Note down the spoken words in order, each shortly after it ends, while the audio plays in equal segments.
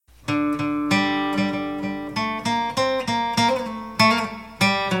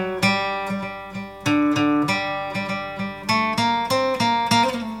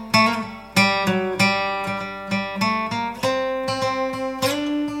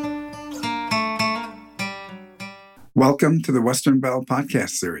Welcome to the Western Bell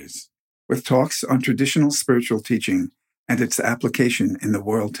podcast series, with talks on traditional spiritual teaching and its application in the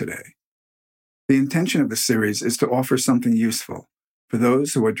world today. The intention of the series is to offer something useful for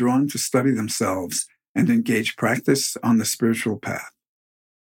those who are drawn to study themselves and engage practice on the spiritual path.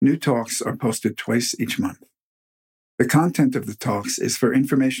 New talks are posted twice each month. The content of the talks is for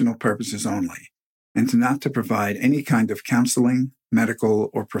informational purposes only, and not to provide any kind of counseling,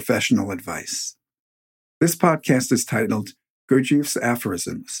 medical, or professional advice. This podcast is titled Gurdjieff's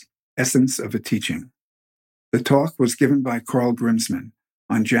Aphorisms, Essence of a Teaching. The talk was given by Grimsman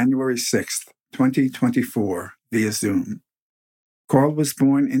on January 6, 2024, via Zoom. Carl was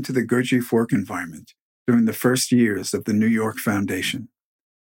born into the Gurdjieff Work environment during the first years of the New York Foundation.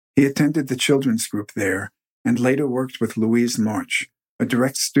 He attended the children's group there and later worked with Louise March, a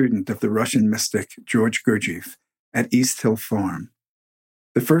direct student of the Russian mystic George Gurdjieff, at East Hill Farm.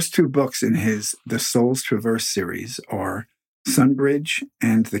 The first two books in his The Soul's Traverse series are Sunbridge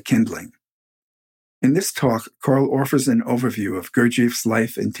and The Kindling. In this talk, Carl offers an overview of Gurdjieff's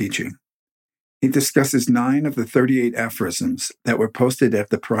life and teaching. He discusses 9 of the 38 aphorisms that were posted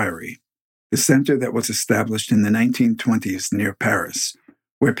at the Prieure, the center that was established in the 1920s near Paris,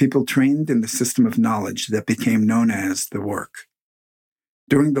 where people trained in the system of knowledge that became known as the Work.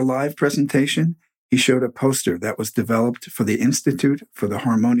 During the live presentation, he showed a poster that was developed for the Institute for the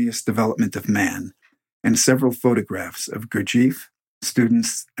Harmonious Development of Man and several photographs of Gurdjieff,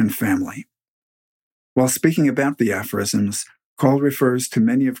 students, and family. While speaking about the aphorisms, Carl refers to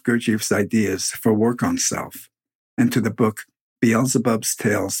many of Gurdjieff's ideas for work on self and to the book Beelzebub's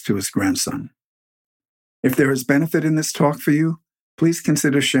Tales to his grandson. If there is benefit in this talk for you, please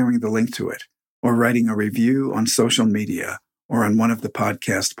consider sharing the link to it or writing a review on social media or on one of the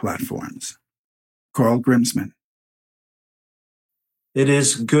podcast platforms. Carl Grimsman. It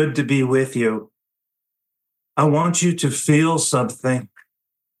is good to be with you. I want you to feel something.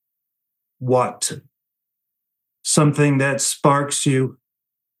 What? Something that sparks you.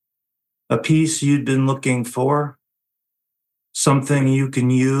 A piece you'd been looking for. Something you can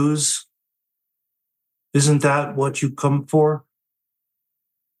use. Isn't that what you come for?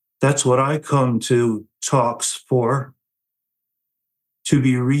 That's what I come to talks for. To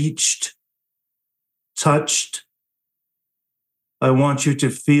be reached, touched. I want you to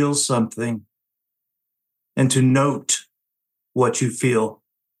feel something and to note what you feel.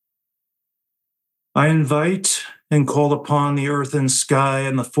 I invite and call upon the earth and sky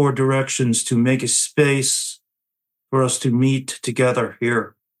and the 4 directions to make a space for us to meet together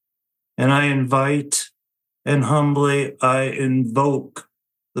here. And I invite and humbly I invoke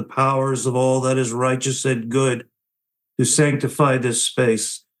the powers of all that is righteous and good to sanctify this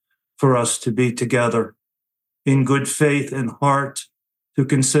space for us to be together in good faith and heart to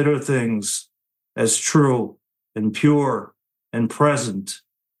consider things as true and pure and present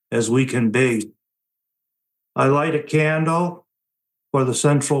as we can be. I light a candle for the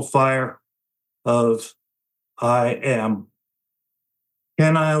central fire of I am.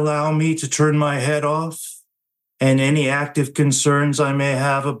 Can I allow me to turn my head off? And any active concerns I may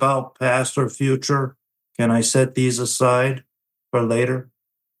have about past or future, can I set these aside for later?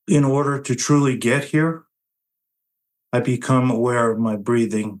 In order to truly get here, I become aware of my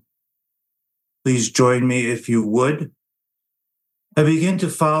breathing. Please join me if you would. I begin to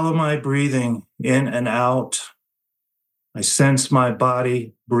follow my breathing in and out. I sense my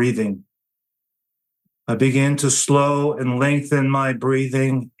body breathing. I begin to slow and lengthen my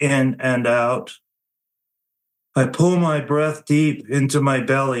breathing in and out. I pull my breath deep into my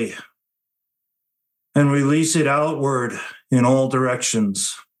belly and release it outward in all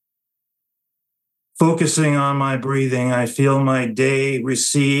directions. Focusing on my breathing, I feel my day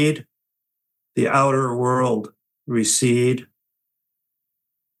recede, the outer world recede.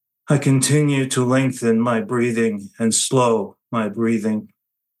 I continue to lengthen my breathing and slow my breathing.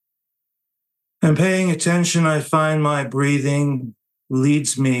 And paying attention, I find my breathing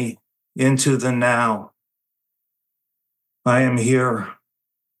leads me into the now. I am here.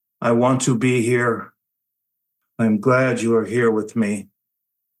 I want to be here. I'm glad you are here with me.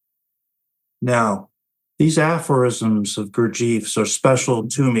 Now, these aphorisms of Gurdjieff's are special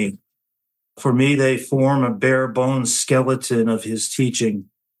to me. For me, they form a bare-bones skeleton of his teaching,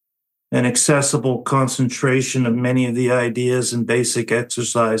 an accessible concentration of many of the ideas and basic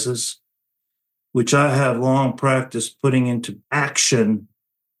exercises, which I have long practiced putting into action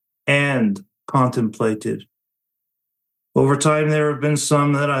and contemplated. Over time, there have been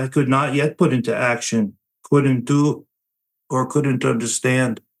some that I could not yet put into action, couldn't do, or couldn't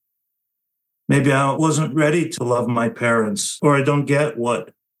understand. Maybe I wasn't ready to love my parents, or I don't get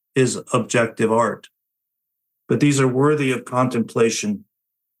what is objective art. but these are worthy of contemplation,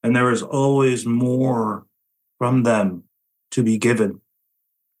 and there is always more from them to be given.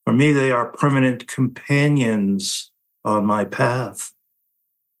 For me, they are permanent companions on my path.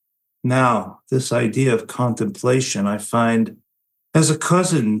 Now, this idea of contemplation, I find, as a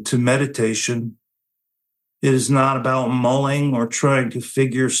cousin to meditation. It is not about mulling or trying to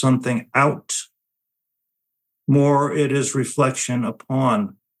figure something out. More, it is reflection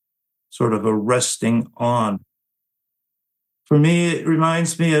upon, sort of a resting on. For me, it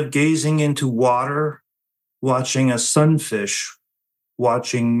reminds me of gazing into water, watching a sunfish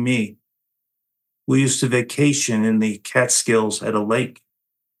watching me. We used to vacation in the Catskills at a lake.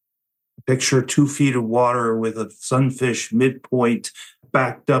 Picture 2 feet of water with a sunfish midpoint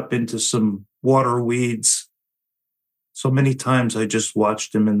backed up into some water weeds. So many times I just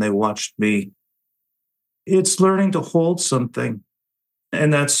watched them and they watched me. It's learning to hold something.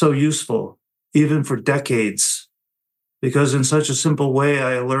 And that's so useful, even for decades. Because in such a simple way,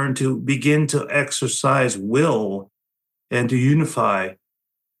 I learned to begin to exercise will and to unify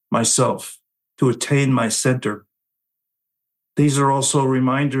myself, to attain my center. These are also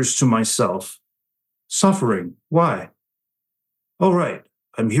reminders to myself. Suffering, why? Oh, right,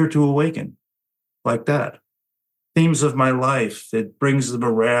 I'm here to awaken, like that. Themes of my life, it brings them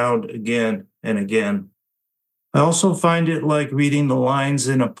around again and again. I also find it like reading the lines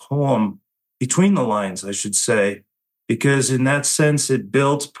in a poem, between the lines, I should say, because in that sense, it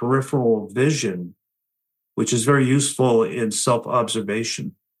builds peripheral vision, which is very useful in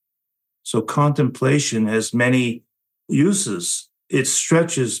self-observation. So contemplation has many uses. It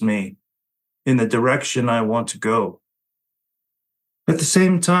stretches me in the direction I want to go. At the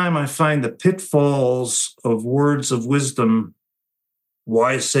same time, I find the pitfalls of words of wisdom,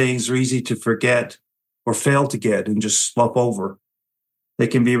 wise sayings are easy to forget or fail to get and just slough over. They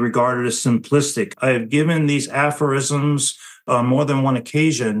can be regarded as simplistic. I have given these aphorisms on more than one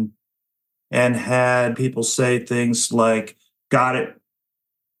occasion and had people say things like, got it.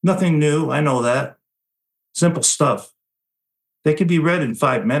 Nothing new, I know that. Simple stuff. They can be read in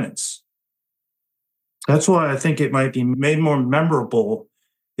 5 minutes. That's why I think it might be made more memorable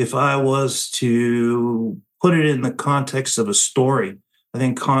if I was to put it in the context of a story. I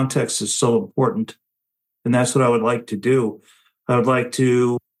think context is so important. And that's what I would like to do. I would like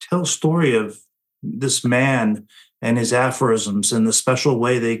to tell a story of this man and his aphorisms and the special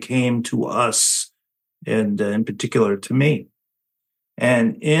way they came to us, and in particular to me.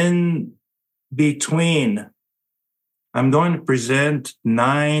 And in between, I'm going to present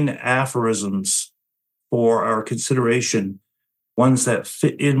 9 aphorisms for our consideration, ones that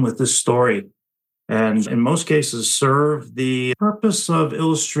fit in with this story, and in most cases serve the purpose of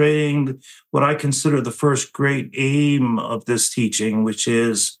illustrating what I consider the first great aim of this teaching, which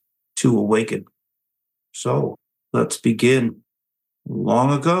is to awaken. So let's begin.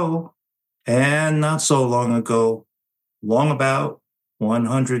 Long ago, and not so long ago, long about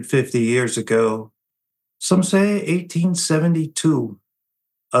 150 years ago, some say 1872,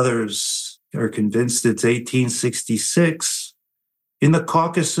 others are convinced it's 1866, in the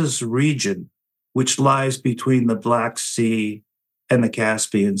Caucasus region, which lies between the Black Sea and the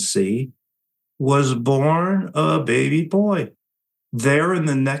Caspian Sea, was born a baby boy. There in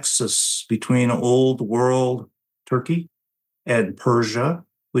the nexus between Old World Turkey and Persia,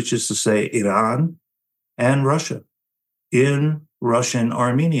 which is to say Iran, and Russia, in Russian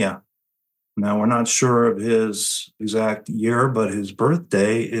Armenia. Now, we're not sure of his exact year, but his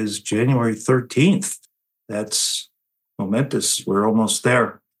birthday is January 13th. That's momentous. We're almost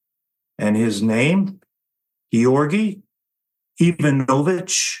there. And his name, Georgy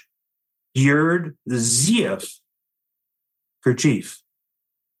Ivanovich Gurdjieff. Gurdjieff.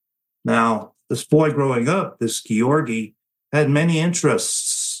 Now, this boy growing up, this Georgy, had many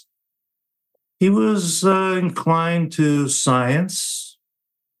interests. He was inclined to science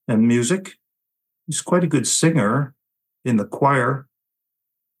and music. He's quite a good singer in the choir,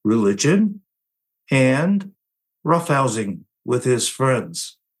 religion, and roughhousing with his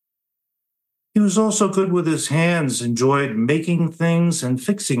friends. He was also good with his hands, enjoyed making things and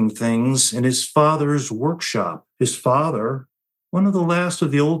fixing things in his father's workshop. His father, one of the last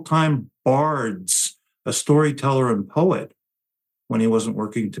of the old-time bards, a storyteller and poet, when he wasn't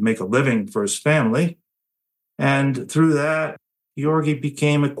working to make a living for his family. And through that, Georgy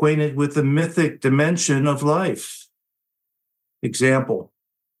became acquainted with the mythic dimension of life. Example,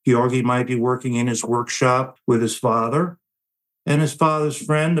 Georgy might be working in his workshop with his father, and his father's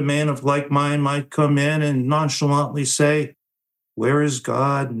friend, a man of like mind, might come in and nonchalantly say, "Where is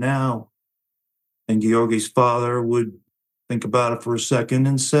God now?" And Georgy's father would think about it for a second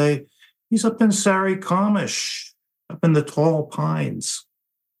and say, He's up in Sarikamish, up in the tall pines.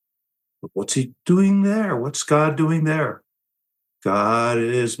 But what's he doing there? What's God doing there? God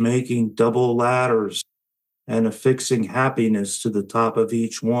is making double ladders and affixing happiness to the top of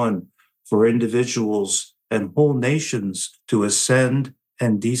each one for individuals and whole nations to ascend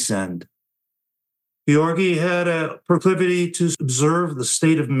and descend. Georgi had a proclivity to observe the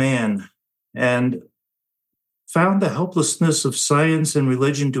state of man and found the helplessness of science and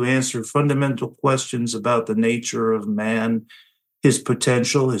religion to answer fundamental questions about the nature of man, his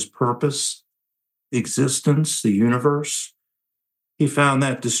potential, his purpose, existence, the universe. He found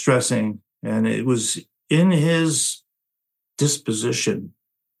that distressing, and it was in his disposition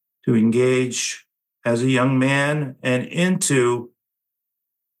to engage as a young man and into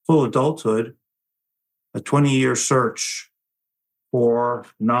full adulthood, a 20-year search for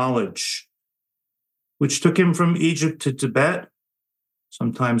knowledge, which took him from Egypt to Tibet,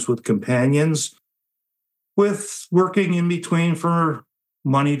 sometimes with companions, with working in between for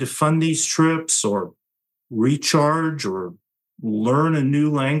money to fund these trips or recharge or learn a new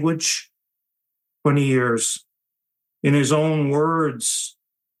language. 20 years. In his own words,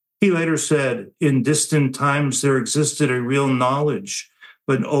 he later said, in distant times there existed a real knowledge,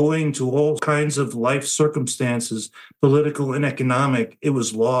 but owing to all kinds of life circumstances, political and economic, it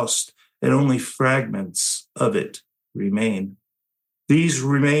was lost, and only fragments of it remain. These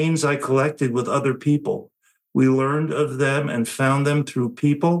remains I collected with other people. We learned of them and found them through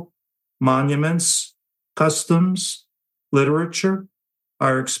people, monuments, customs, literature,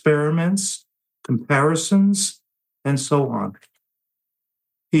 our experiments, comparisons, and so on.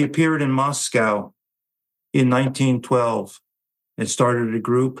 He appeared in Moscow in 1912 and started a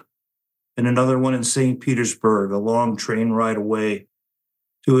group, and another one in St. Petersburg, a long train ride away.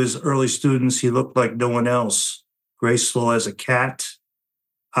 To his early students, he looked like no one else, graceful as a cat,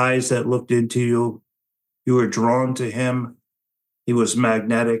 eyes that looked into you. You were drawn to him. He was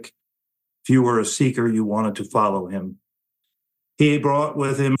magnetic. If you were a seeker, you wanted to follow him. He brought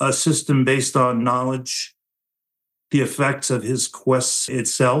with him a system based on knowledge, the effects of his quest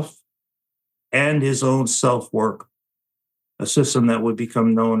itself, and his own self-work, a system that would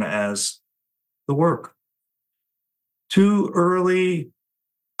become known as the work. Two early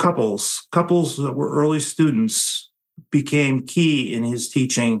couples that were early students, became key in his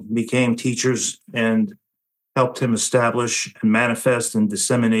teaching, became teachers, and helped him establish and manifest and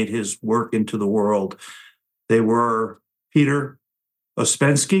disseminate his work into the world. They were Peter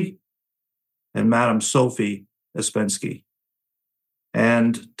Ouspensky and Madame Sophie Ouspensky,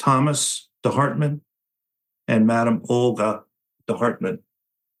 and Thomas de Hartmann and Madame Olga de Hartmann.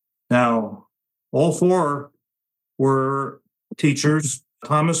 Now, all four were teachers.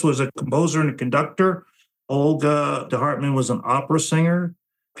 Thomas was a composer and a conductor. Olga de Hartmann was an opera singer.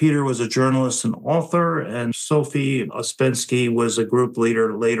 Peter was a journalist and author, and Sophie Ouspensky was a group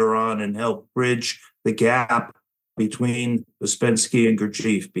leader later on and helped bridge the gap between Ouspensky and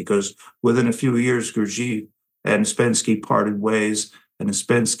Gurdjieff, because within a few years, Gurdjieff and Ouspensky parted ways, and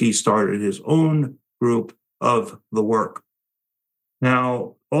Ouspensky started his own group of the work.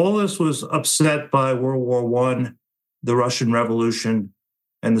 Now, all this was upset by World War I, the Russian Revolution,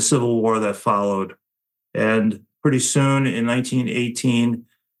 and the Civil War that followed. And pretty soon, in 1918,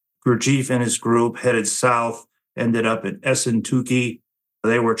 Gurdjieff and his group headed south, ended up at Essentuki.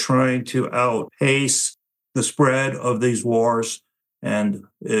 They were trying to outpace the spread of these wars, and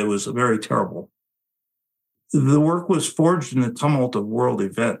it was very terrible. The work was forged in the tumult of world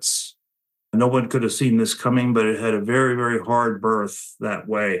events. No one could have seen this coming, but it had a very, very hard birth that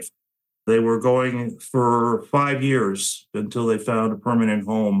way. They were going for 5 years until they found a permanent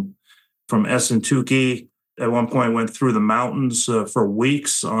home. From Essentuki, at one point went through the mountains for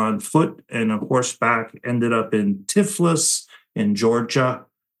weeks on foot and on horseback, ended up in Tiflis in Georgia.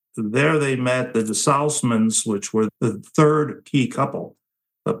 There they met the Salzmanns, which were the third key couple.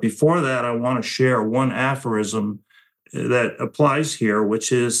 But before that, I want to share one aphorism that applies here,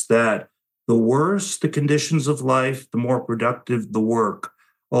 which is that the worse the conditions of life, the more productive the work,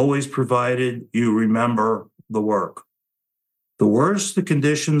 always provided you remember the work. The worse the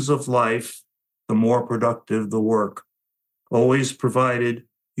conditions of life, the more productive the work, always provided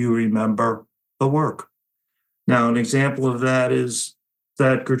you remember the work. Now, an example of that is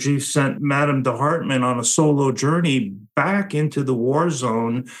that Gurdjieff sent Madame de Hartmann on a solo journey back into the war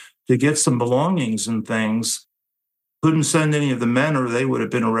zone to get some belongings and things. Couldn't send any of the men or they would have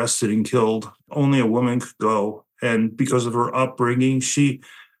been arrested and killed. Only a woman could go. And because of her upbringing, she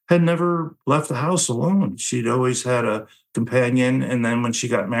had never left the house alone. She'd always had a companion. And then when she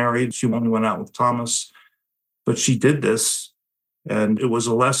got married, she only went out with Thomas. But she did this And it was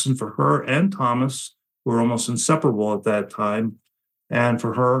a lesson for her and Thomas, who were almost inseparable at that time, and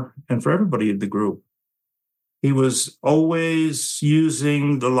for her and for everybody in the group. He was always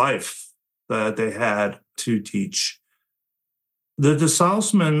using the life that they had to teach. The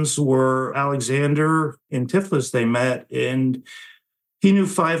Salzmanns were Alexander in Tiflis. They met, and he knew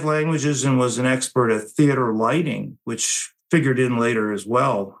 5 languages and was an expert at theater lighting, which figured in later as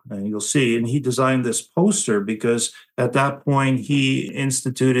well, and you'll see. And he designed this poster because at that point he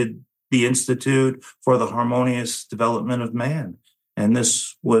instituted the Institute for the Harmonious Development of Man. And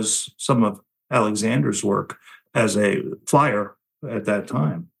this was some of Alexander's work as a flyer at that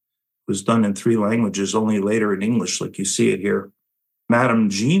time. It was done in 3 languages, only later in English, like you see it here. Madame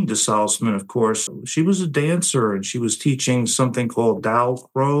Jean de Salzmann, of course, she was a dancer, and she was teaching something called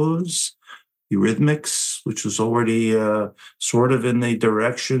Dalcroze, Eurythmics, which was already sort of in the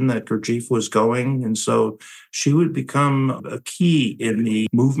direction that Gurdjieff was going. And so she would become a key in the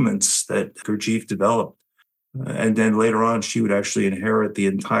movements that Gurdjieff developed. And then later on, she would actually inherit the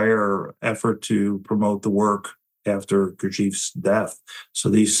entire effort to promote the work after Gurdjieff's death. So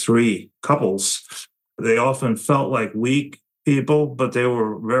these 3 couples, they often felt like weak people, but they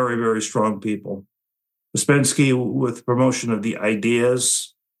were very, very strong people. Ouspensky with promotion of the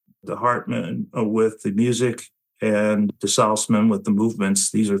ideas, the Hartman with the music, and the Salzmann with the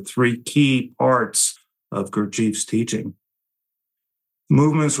movements. These are 3 key parts of Gurdjieff's teaching.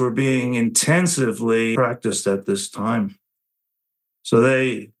 Movements were being intensively practiced at this time. So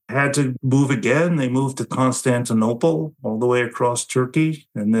they had to move again. They moved to Constantinople, all the way across Turkey,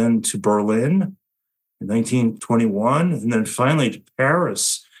 and then to Berlin in 1921, and then finally to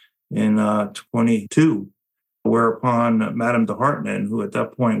Paris in 22. Whereupon Madame de Hartmann, who at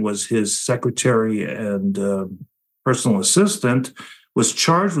that point was his secretary and personal assistant, was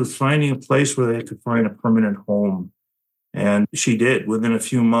charged with finding a place where they could find a permanent home. And she did within a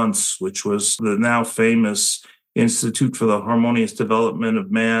few months, which was the now famous Institute for the Harmonious Development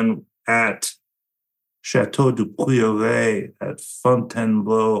of Man at Château du Prieure at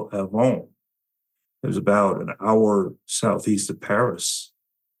Fontainebleau-Avon. It was about an hour southeast of Paris.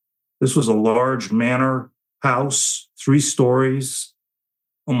 This was a large manor house, 3 stories,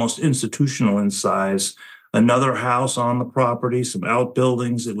 almost institutional in size. Another house on the property, some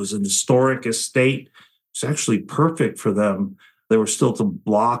outbuildings. It was an historic estate. It's actually perfect for them. There were still some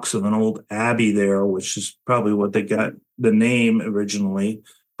blocks of an old abbey there, which is probably what they got the name originally.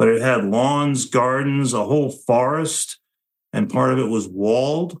 But it had lawns, gardens, a whole forest, and part of it was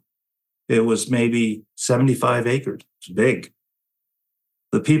walled. It was maybe 75 acres. It's big.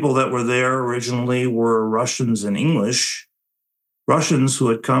 The people that were there originally were Russians and English. Russians who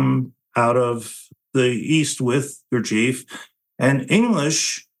had come out of the East with Gurdjieff, and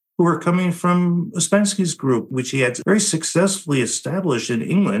English who were coming from Ouspensky's group, which he had very successfully established in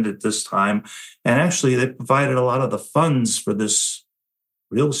England at this time. And actually, they provided a lot of the funds for this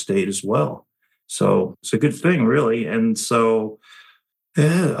real estate as well. So it's a good thing, really. And so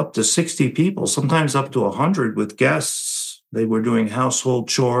up to 60 people, sometimes up to 100 with guests. They were doing household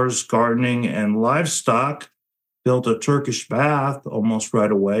chores, gardening, and livestock, built a Turkish bath almost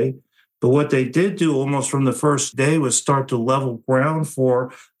right away. But what they did do almost from the first day was start to level ground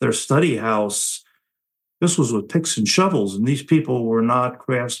for their study house. This was with picks and shovels, and these people were not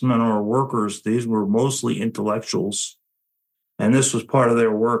craftsmen or workers. These were mostly intellectuals. And this was part of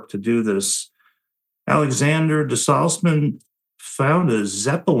their work to do this. Alexander de Salzmann found a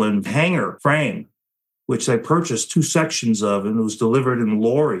Zeppelin hangar frame, which they purchased 2 sections of, and it was delivered in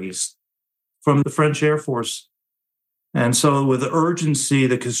lorries from the French Air Force. And so with urgency,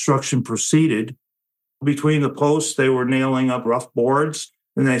 the construction proceeded. Between the posts, they were nailing up rough boards,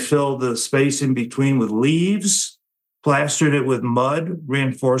 and they filled the space in between with leaves, plastered it with mud,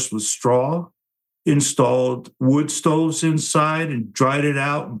 reinforced with straw, installed wood stoves inside and dried it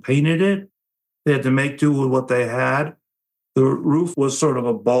out and painted it. They had to make do with what they had. The roof was sort of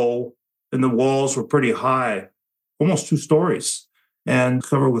a bow, and the walls were pretty high, almost 2 stories, and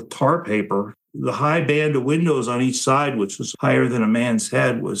covered with tar paper. The high band of windows on each side, which was higher than a man's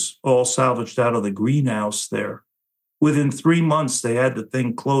head, was all salvaged out of the greenhouse there. Within 3 months, they had the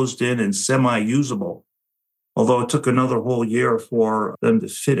thing closed in and semi-usable, although it took another whole year for them to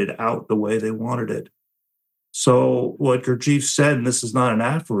fit it out the way they wanted it. So what Gurdjieff said, and this is not an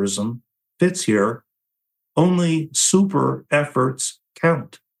aphorism, fits here, only super efforts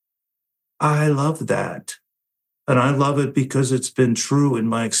count. I love that. And I love it because it's been true in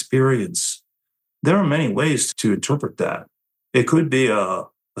my experience. There are many ways to interpret that. It could be a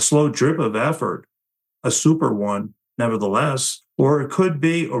slow drip of effort, a super one, nevertheless, or it could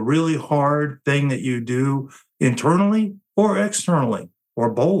be a really hard thing that you do internally or externally, or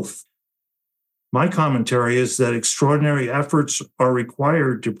both. My commentary is that extraordinary efforts are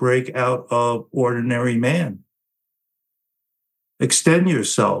required to break out of ordinary man. Extend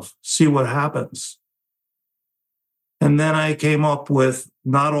yourself, see what happens. And then I came up with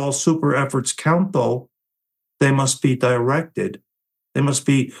not all super efforts count, though. They must be directed. They must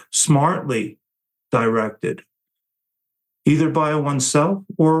be smartly directed, either by oneself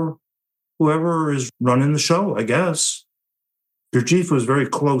or whoever is running the show, I guess. Gurdjieff was very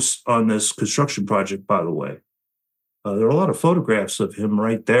close on this construction project, by the way. There are a lot of photographs of him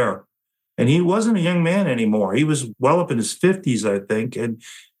right there. And he wasn't a young man anymore. He was well up in his 50s, I think, and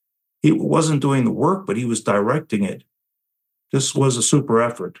he wasn't doing the work, but he was directing it. This was a super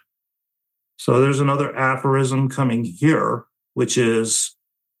effort. So there's another aphorism coming here, which is,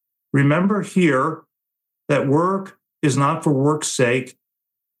 remember here that work is not for work's sake,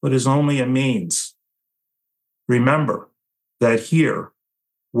 but is only a means. Remember that here,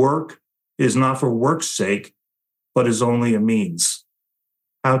 work is not for work's sake, but is only a means.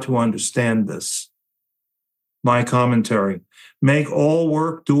 How to understand this? My commentary. Make all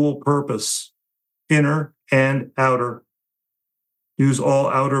work dual purpose, inner and outer. Use all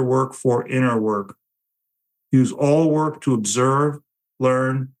outer work for inner work. Use all work to observe,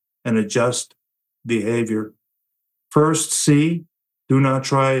 learn, and adjust behavior. First, see, do not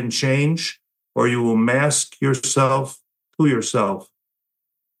try and change, or you will mask yourself to yourself.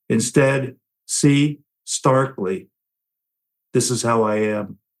 Instead, see starkly. This is how I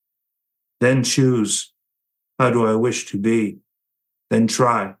am. Then choose, how do I wish to be? Then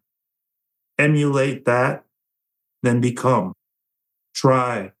try. Emulate that, then become.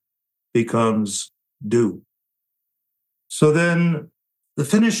 Try becomes do. So then the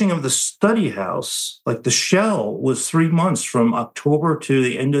finishing of the study house, like the shell, was 3 months from October to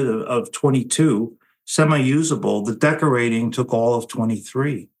the end of 22, semi-usable. The decorating took all of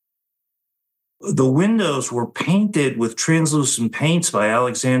 23. The windows were painted with translucent paints by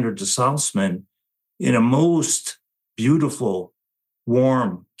Alexander de Salzmanns in a most beautiful,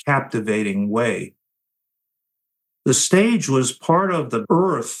 warm, captivating way. The stage was part of the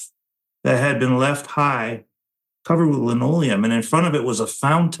earth that had been left high, covered with linoleum, and in front of it was a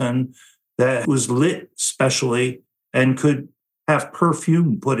fountain that was lit specially and could have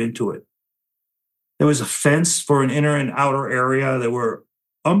perfume put into it. There was a fence for an inner and outer area. There were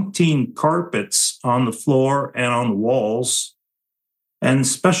umpteen carpets on the floor and on the walls, and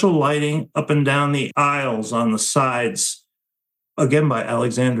special lighting up and down the aisles on the sides, again by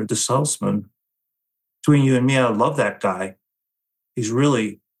Alexander de Salzmanns. Between you and me, I love that guy. He's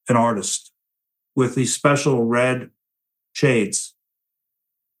really an artist with these special red shades.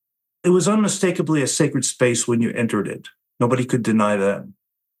 It was unmistakably a sacred space when you entered it. Nobody could deny that.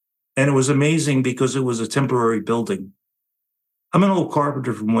 And it was amazing because it was a temporary building. I'm an old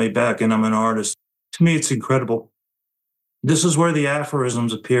carpenter from way back, and I'm an artist. To me, it's incredible. This is where the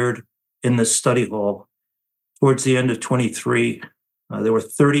aphorisms appeared in this study hall towards the end of 23. There were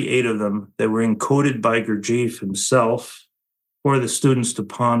 38 of them that were encoded by Gurdjieff himself for the students to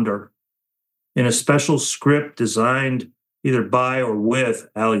ponder in a special script designed either by or with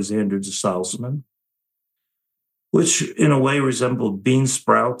Alexander de Salzmanns, which in a way resembled bean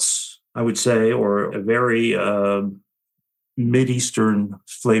sprouts, I would say, or a very Mid-Eastern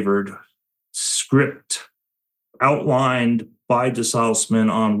flavored script outlined by de Salzmanns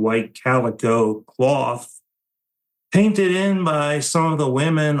on white calico cloth, painted in by some of the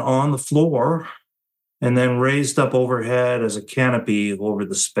women on the floor, and then raised up overhead as a canopy over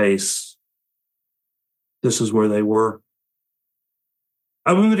the space. This is where they were.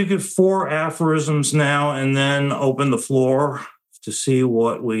 I'm going to give 4 aphorisms now and then open the floor to see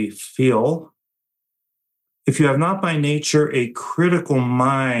what we feel. If you have not by nature a critical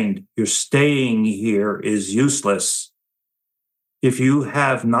mind, your staying here is useless. If you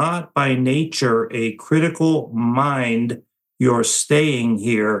have not by nature a critical mind, your staying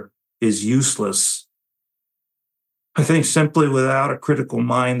here is useless. I think simply without a critical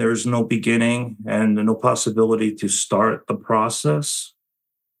mind, there's no beginning and no possibility to start the process.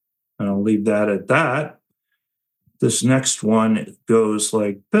 And I'll leave that at that. This next one goes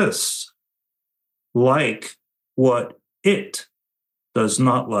like this. Like what it does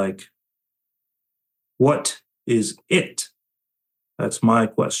not like. What is it? That's my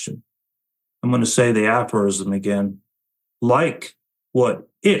question. I'm going to say the aphorism again. Like what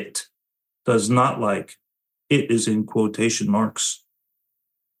it does not like. It is in quotation marks.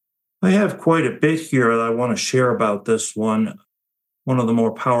 I have quite a bit here that I want to share about this one of the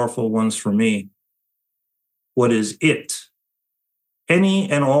more powerful ones for me. What is it?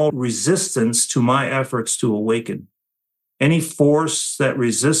 Any and all resistance to my efforts to awaken. any force that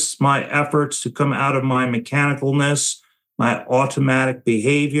resists my efforts to come out of my mechanicalness, my automatic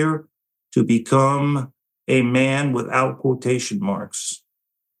behavior, to become a man without quotation marks.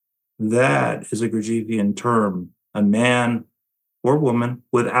 That is a Gurdjieffian term, a man or woman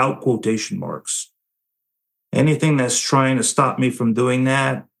without quotation marks. Anything that's trying to stop me from doing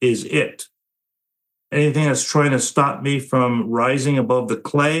that is it. Anything that's trying to stop me from rising above the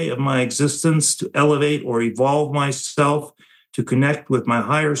clay of my existence, to elevate or evolve myself, to connect with my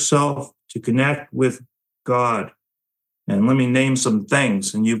higher self, to connect with God. And let me name some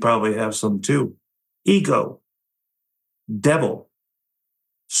things, and you probably have some too. Ego, devil,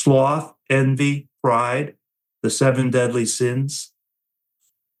 sloth, envy, pride, the 7 deadly sins,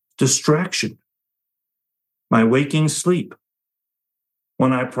 distraction, my waking sleep,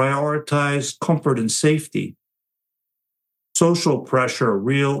 when I prioritize comfort and safety, social pressure,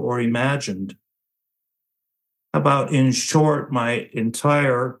 real or imagined. How about, in short, my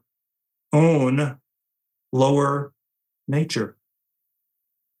entire own lower nature?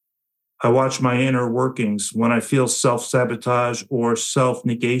 I watch my inner workings. When I feel self-sabotage or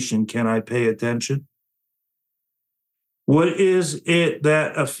self-negation, can I pay attention? What is it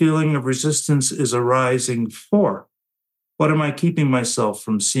that a feeling of resistance is arising for? What am I keeping myself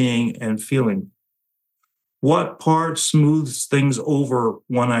from seeing and feeling? What part smooths things over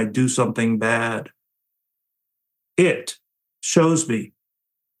when I do something bad? It shows me.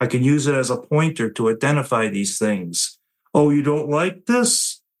 I can use it as a pointer to identify these things. Oh, you don't like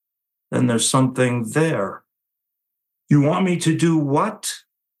this? Then there's something there. You want me to do what?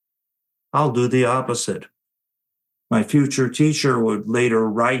 I'll do the opposite. My future teacher would later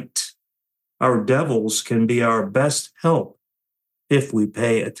write, our devils can be our best help if we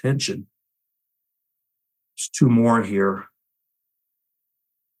pay attention. There's 2 more here.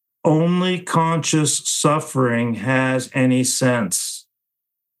 Only conscious suffering has any sense.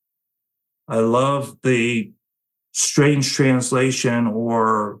 I love the strange translation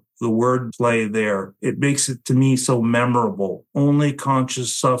or the word play there. It makes it to me so memorable. Only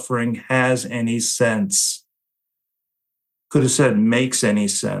conscious suffering has any sense. Could have said makes any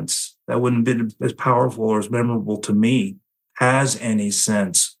sense. That wouldn't have been as powerful or as memorable to me. Has any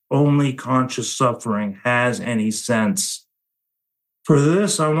sense. Only conscious suffering has any sense. For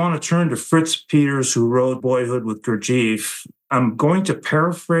this, I want to turn to Fritz Peters, who wrote Boyhood with Gurdjieff. I'm going to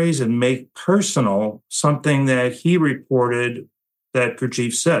paraphrase and make personal something that he reported that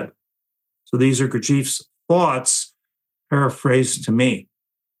Gurdjieff said. So these are Gurdjieff's thoughts paraphrased to me.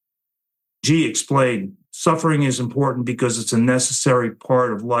 G explained, suffering is important because it's a necessary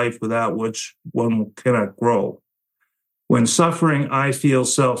part of life without which one cannot grow. When suffering, I feel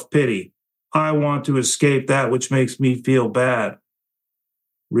self-pity. I want to escape that which makes me feel bad.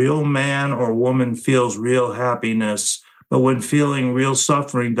 Real man or woman feels real happiness, but when feeling real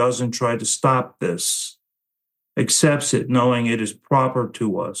suffering doesn't try to stop this, accepts it knowing it is proper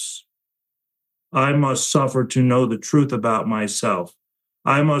to us. I must suffer to know the truth about myself.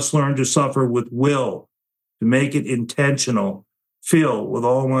 I must learn to suffer with will, to make it intentional, feel with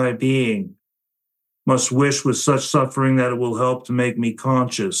all my being. Must wish with such suffering that it will help to make me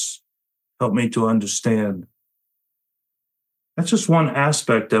conscious, help me to understand. That's just one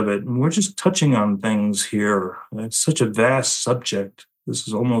aspect of it. And we're just touching on things here. It's such a vast subject. This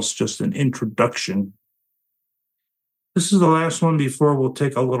is almost just an introduction. This is the last one before we'll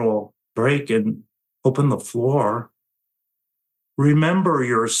take a little break and open the floor. Remember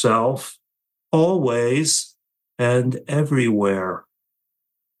yourself always and everywhere.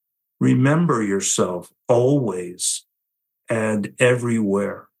 Remember yourself always and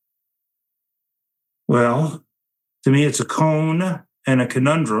everywhere. Well, to me, it's a cone and a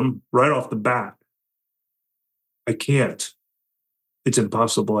conundrum right off the bat. I can't. It's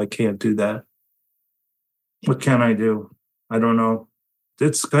impossible. I can't do that. What can I do? I don't know.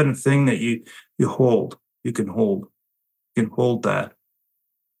 It's the kind of thing that you hold. You can hold. You can hold that.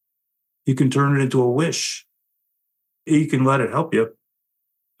 You can turn it into a wish. You can let it help you.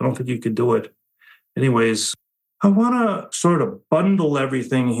 I don't think you can do it. Anyways, I want to sort of bundle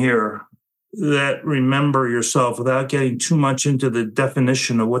everything here that remember yourself without getting too much into the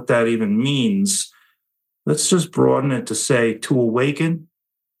definition of what that even means. Let's just broaden it to say to awaken,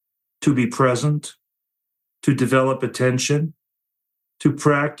 to be present, to develop attention, to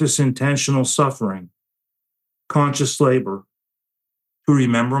practice intentional suffering, conscious labor, to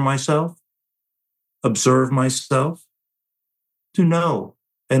remember myself, observe myself, to know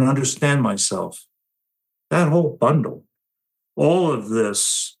and understand myself. That whole bundle, all of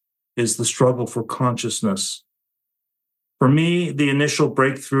this is the struggle for consciousness. For me, the initial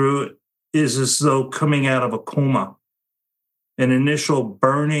breakthrough is as though coming out of a coma. an initial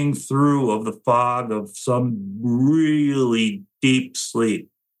burning through of the fog of some really deep sleep,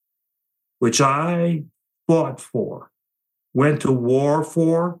 which I fought for, went to war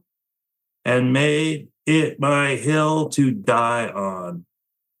for, and made it my hill to die on.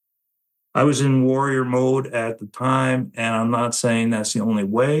 I was in warrior mode at the time, and I'm not saying that's the only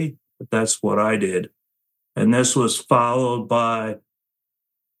way, but that's what I did. And this was followed by,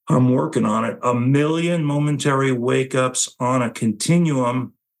 I'm working on it, 1,000,000 momentary wake-ups on a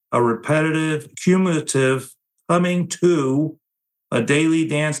continuum, a repetitive, cumulative, coming to a daily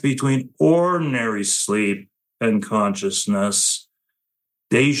dance between ordinary sleep and consciousness,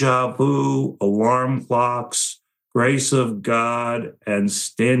 deja vu, alarm clocks, grace of God, and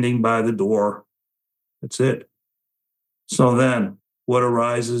standing by the door. That's it. So then, what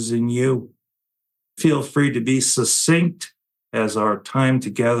arises in you? Feel free to be succinct, as our time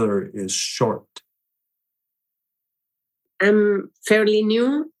together is short. I'm fairly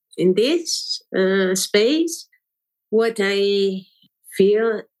new in this space. What I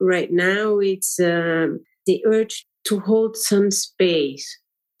feel right now is the urge to hold some space,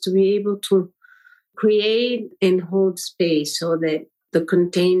 to be able to create and hold space so that the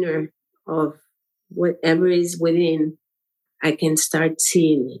container of whatever is within, I can start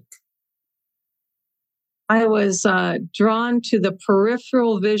seeing it. I was drawn to the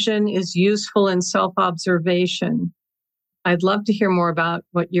peripheral vision is useful in self-observation. I'd love to hear more about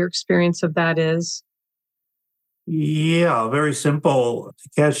what your experience of that is. Yeah, very simple. To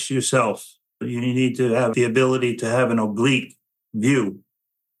catch yourself, you need to have the ability to have an oblique view.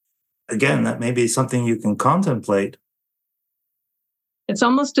 Again, that may be something you can contemplate. It's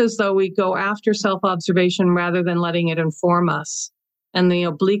almost as though we go after self-observation rather than letting it inform us. And the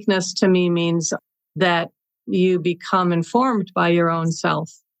obliqueness to me means that you become informed by your own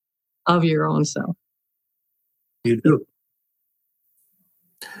self, of your own self. You do.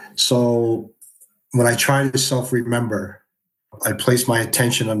 So when I try to self-remember, I place my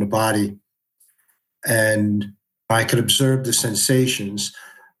attention on the body and I could observe the sensations,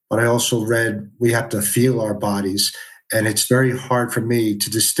 but I also read we have to feel our bodies. And it's very hard for me to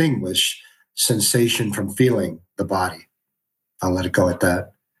distinguish sensation from feeling the body. I'll let it go at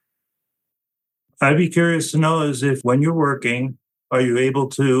that. I'd be curious to know is if when you're working, are you able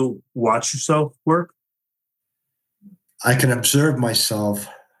to watch yourself work? I can observe myself,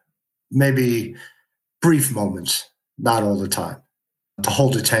 maybe brief moments, not all the time. To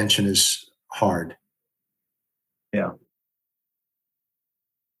hold attention is hard. Yeah.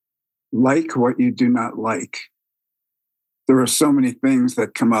 Like what you do not like. There are so many things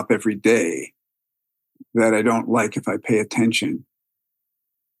that come up every day that I don't like if I pay attention.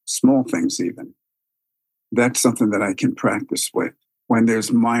 Small things even. That's something that I can practice with. When there's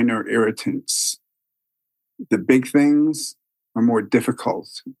minor irritants, the big things are more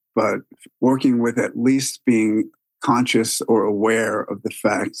difficult, but working with at least being conscious or aware of the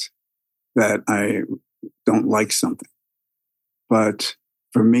fact that I don't like something. But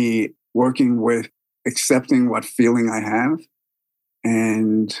for me, working with accepting what feeling I have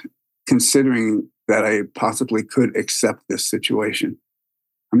and considering that I possibly could accept this situation.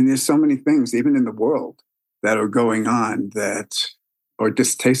 I mean, there's so many things, even in the world, that are going on that are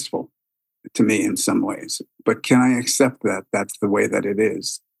distasteful to me in some ways. But can I accept that that's the way that it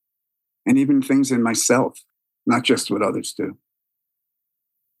is? And even things in myself, not just what others do.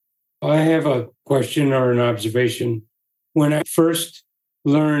 I have a question or an observation. When I first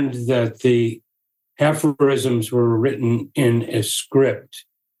learned that the aphorisms were written in a script,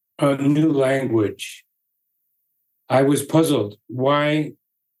 a new language, I was puzzled. Why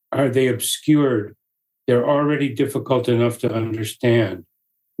are they obscured? They're already difficult enough to understand.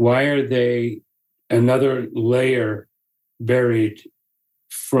 Why are they another layer buried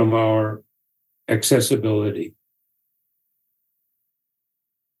from our accessibility?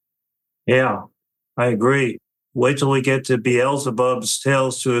 Yeah, I agree. Wait till we get to Beelzebub's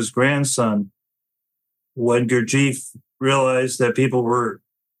tales to his grandson. When Gurdjieff realized that people were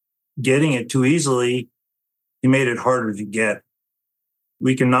getting it too easily, he made it harder to get.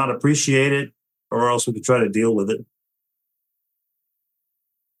 We cannot appreciate it, or else we could try to deal with it.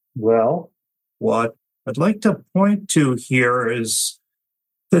 Well, what I'd like to point to here is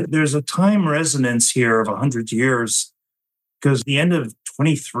that there's a time resonance here of 100 years, because the end of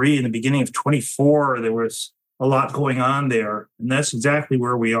 23 and the beginning of 24, there was a lot going on there. And that's exactly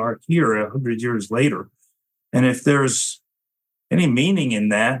where we are here 100 years later. And if there's any meaning in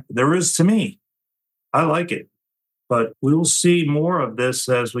that, there is to me. I like it. But we will see more of this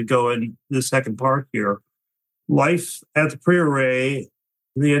as we go in the second part here. Life at the Prieure,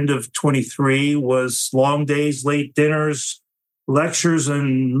 the end of 23, was long days, late dinners, lectures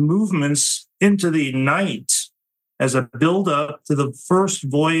and movements into the night as a build-up to the first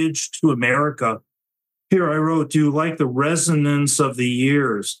voyage to America. Here I wrote, do you like the resonance of the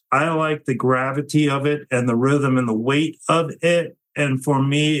years? I like the gravity of it and the rhythm and the weight of it. And for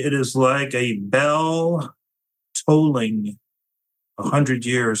me, it is like a bell tolling 100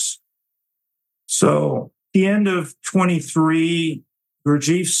 years. So the end of 23,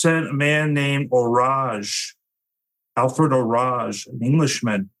 Gurdjieff sent a man named Orage, Alfred Orage, an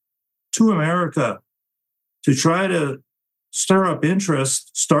Englishman, to America to try to stir up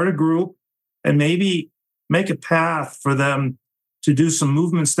interest, start a group, and maybe make a path for them to do some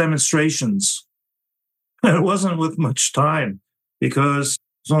movements demonstrations. And it wasn't with much time because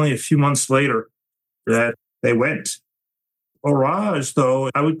it was only a few months later that they went. Orage, though,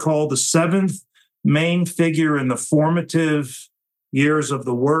 I would call the seventh main figure in the formative years of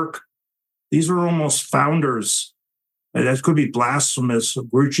the work. These were almost founders. That could be blasphemous.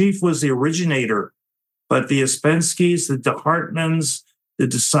 Gurdjieff was the originator, but the Ouspenskys, the Hartmans, the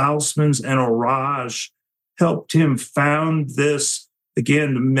Salzmanns, and Orage helped him found this,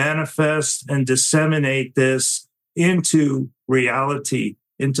 again, to manifest and disseminate this into reality,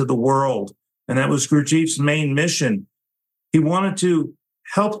 into the world. And that was Gurdjieff's main mission. He wanted to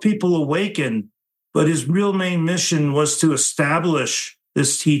help people awaken, but his real main mission was to establish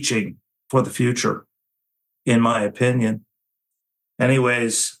this teaching for the future, in my opinion.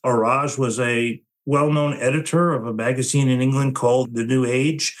 Anyways, Orage was a well-known editor of a magazine in England called The New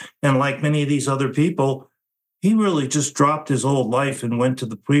Age. And like many of these other people, he really just dropped his old life and went to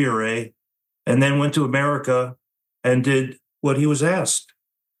the Prieure and then went to America and did what he was asked.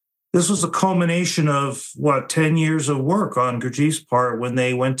 This was a culmination of, 10 years of work on Gurdjieff's part when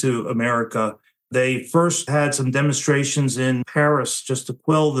they went to America. They first had some demonstrations in Paris just to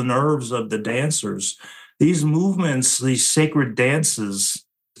quell the nerves of the dancers. These movements, these sacred dances,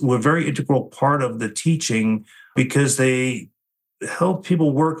 were a very integral part of the teaching because they help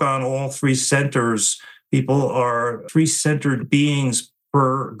people work on all three centers. People are three-centered beings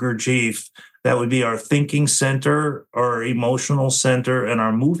per Gurdjieff. That would be our thinking center, our emotional center, and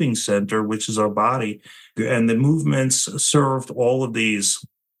our moving center, which is our body. And the movements served all of these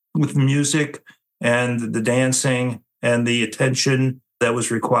with music and the dancing and the attention that was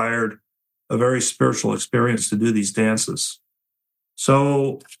required, a very spiritual experience to do these dances.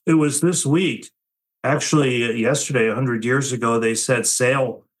 So it was this week, actually yesterday, 100 years ago, they set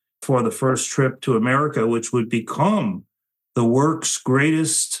sail for the first trip to America, which would become the work's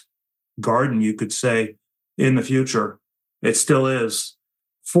greatest garden, you could say, in the future. It still is.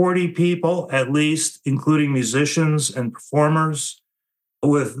 40 people, at least, including musicians and performers,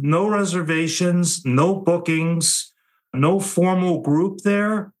 with no reservations, no bookings, no formal group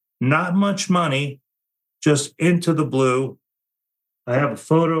there, not much money, just into the blue. I have a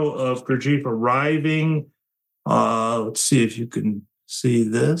photo of Gurdjieff arriving. Let's see if you can see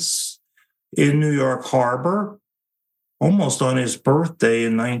this. In New York Harbor, almost on his birthday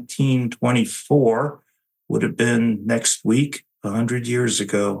in 1924, would have been next week, 100 years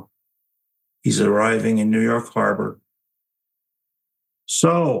ago. He's arriving in New York Harbor.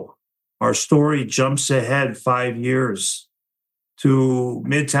 So our story jumps ahead 5 years to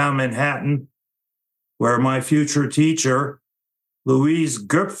Midtown Manhattan, where my future teacher, Louise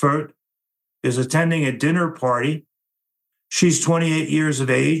March, is attending a dinner party. She's 28 years of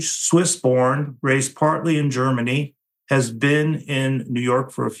age, Swiss-born, raised partly in Germany, has been in New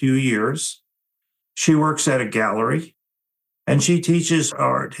York for a few years. She works at a gallery, and she teaches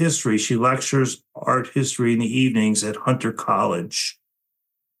art history. She lectures art history in the evenings at Hunter College.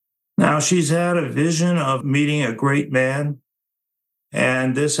 Now, she's had a vision of meeting a great man,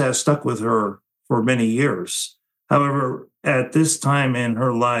 and this has stuck with her for many years. However, at this time in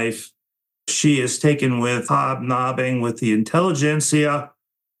her life, she is taken with hobnobbing with the intelligentsia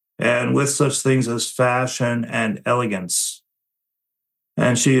and with such things as fashion and elegance.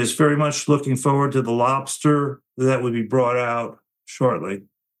 And she is very much looking forward to the lobster that would be brought out shortly.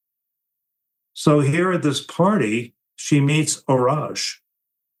 So here at this party, she meets Orage.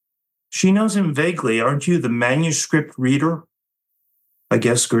 She knows him vaguely. Aren't you the manuscript reader? I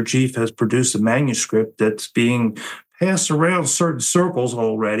guess Gurdjieff has produced a manuscript that's being passed around certain circles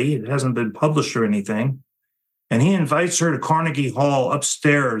already. It hasn't been published or anything. And he invites her to Carnegie Hall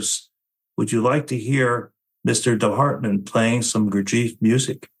upstairs. Would you like to hear Mr. de Hartmann playing some Gurdjieff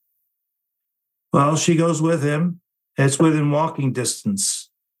music? Well, she goes with him. It's within walking distance.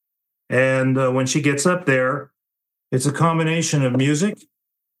 And when she gets up there, it's a combination of music,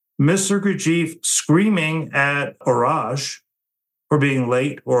 Mr. Gurdjieff screaming at Orage for being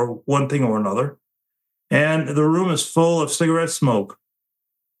late or one thing or another, And the room is full of cigarette smoke.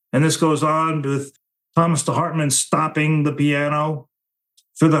 And this goes on with Thomas de Hartmann stopping the piano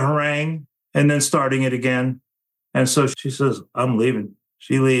for the harangue and then starting it again. And so she says, I'm leaving.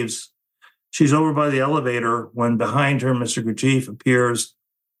 She leaves. She's over by the elevator when behind her, Mr. Gurdjieff appears.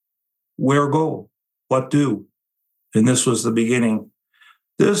 Where go? What do? And this was the beginning.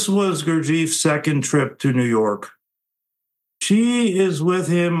 This was Gurdjieff's second trip to New York. She is with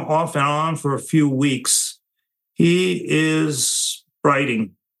him off and on for a few weeks. He is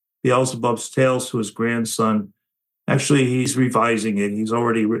writing Beelzebub's Tales to his grandson. Actually, he's revising it. He's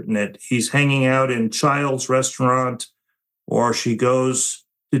already written it. He's hanging out in Child's restaurant, or she goes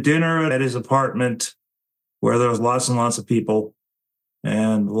to dinner at his apartment where there's lots and lots of people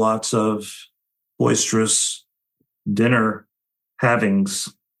and lots of boisterous dinner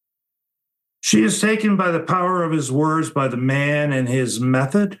havings. She is taken by the power of his words, by the man and his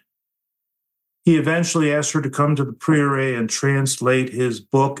method. He eventually asked her to come to the Prieure and translate his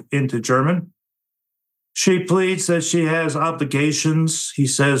book into German. She pleads that she has obligations. He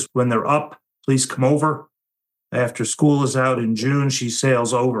says, when they're up, please come over. After school is out in June, she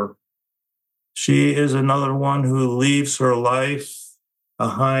sails over. She is another one who leaves her life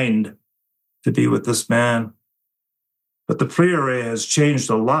behind to be with this man. But the Prieure has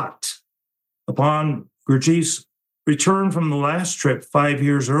changed a lot. Upon Gurdjieff's return from the last trip 5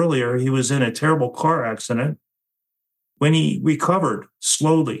 years earlier, he was in a terrible car accident. When he recovered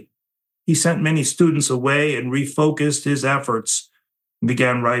slowly, he sent many students away and refocused his efforts and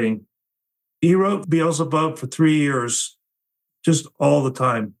began writing. He wrote Beelzebub for 3 years, just all the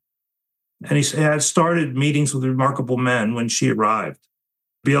time. And he had started meetings with remarkable men when she arrived.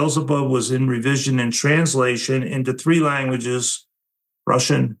 Beelzebub was in revision and translation into 3 languages,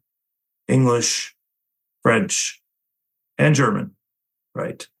 Russian, English, French, and German,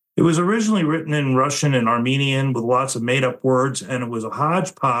 right? It was originally written in Russian and Armenian with lots of made-up words, and it was a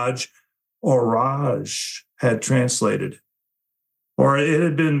hodgepodge Orage had translated. Or it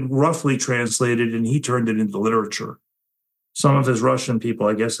had been roughly translated, and he turned it into literature. Some of his Russian people,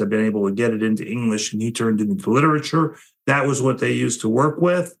 I guess, had been able to get it into English, and he turned it into literature. That was what they used to work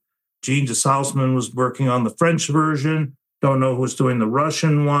with. Jean de Salzmanns was working on the French version. Don't know who was doing the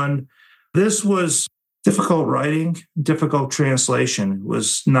Russian one. This was difficult writing, difficult translation. It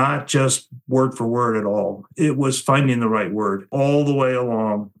was not just word for word at all. It was finding the right word all the way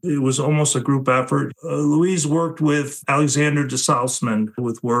along. It was almost a group effort. Louise worked with Alexander de Salzmanns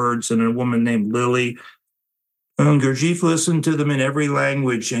with words and a woman named Lily. And Gurdjieff listened to them in every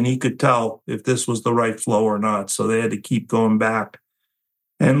language, and he could tell if this was the right flow or not. So they had to keep going back.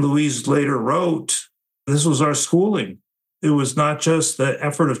 And Louise later wrote, this was our schooling. It was not just the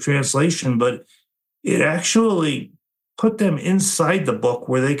effort of translation, but it actually put them inside the book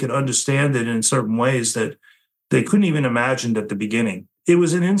where they could understand it in certain ways that they couldn't even imagine at the beginning. It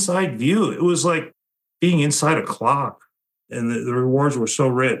was an inside view. It was like being inside a clock, and the rewards were so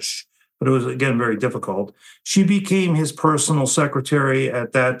rich, but it was, again, very difficult. She became his personal secretary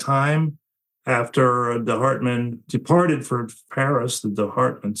at that time after de Hartmann departed for Paris, the de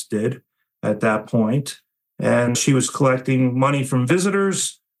Hartmanns did at that point. And she was collecting money from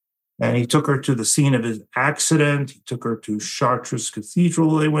visitors. And he took her to the scene of his accident. He took her to Chartres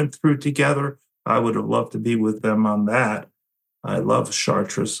Cathedral they went through together. I would have loved to be with them on that. I love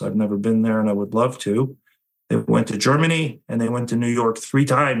Chartres. I've never been there, and I would love to. They went to Germany, and they went to New York 3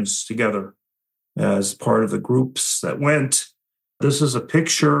 times together as part of the groups that went. This is a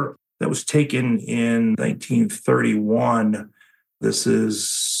picture that was taken in 1931. This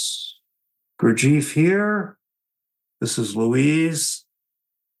is Gurdjieff here. This is Louise,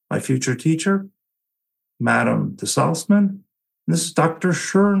 my future teacher, Madame de Salzmanns. And this is Dr.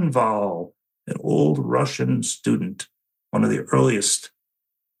 Schoenwald, an old Russian student, one of the earliest.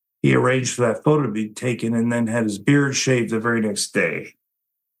 He arranged for that photo to be taken and then had his beard shaved the very next day.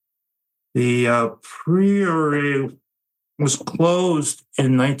 The Prieure was closed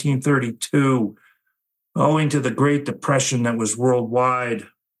in 1932 owing to the Great Depression that was worldwide.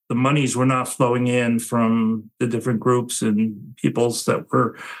 The monies were not flowing in from the different groups and peoples that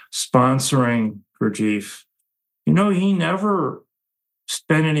were sponsoring Gurdjieff. You know, he never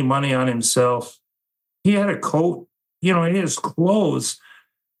spent any money on himself. He had a coat, he had his clothes.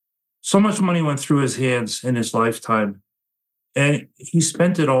 So much money went through his hands in his lifetime, and he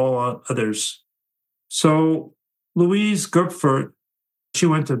spent it all on others. So Louise Gurdjieff, she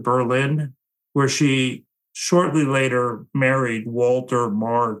went to Berlin, where she shortly later married Walter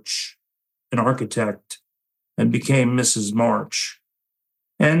March, an architect, and became Mrs. March.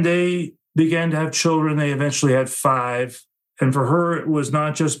 And they began to have children. They eventually had 5. And for her, it was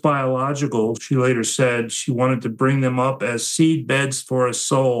not just biological. She later said she wanted to bring them up as seed beds for a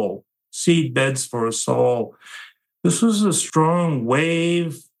soul. Seed beds for a soul. This was a strong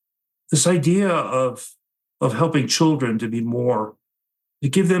wave, this idea of helping children to be more, to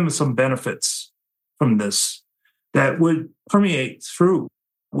give them some benefits from this that would permeate through,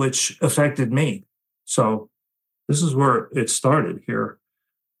 which affected me. So this is where it started here.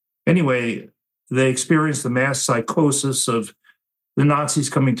 Anyway, they experienced the mass psychosis of the Nazis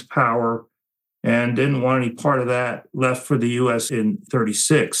coming to power and didn't want any part of that, left for the U.S. in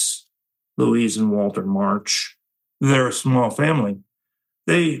 1936, Louise and Walter March. They're a small family.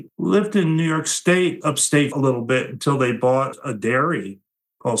 They lived in New York State, upstate a little bit, until they bought a dairy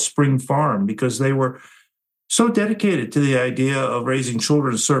called Spring Farm because they were so dedicated to the idea of raising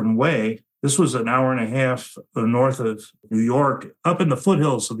children a certain way. This was an hour and a half north of New York, up in the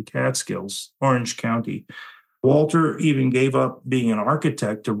foothills of the Catskills, Orange County. Walter even gave up being an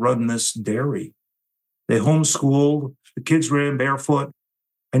architect to run this dairy. They homeschooled. The kids ran barefoot.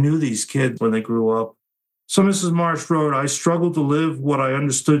 I knew these kids when they grew up. So Mrs. March wrote, I struggled to live what I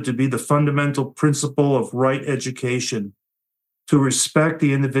understood to be the fundamental principle of right education, to respect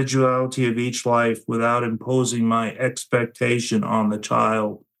the individuality of each life without imposing my expectation on the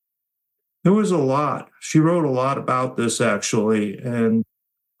child. There was a lot. She wrote a lot about this, actually, and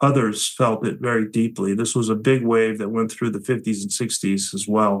others felt it very deeply. This was a big wave that went through the 50s and 60s as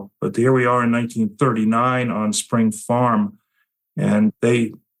well. But here we are in 1939 on Spring Farm, and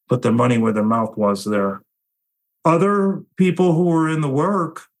they put their money where their mouth was there. Other people who were in the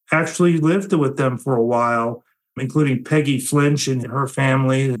work actually lived with them for a while, including Peggy Flinch and her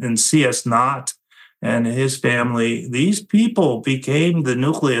family, and C.S. Knott and his family. These people became the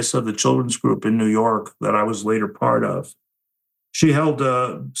nucleus of the children's group in New York that I was later part of. She held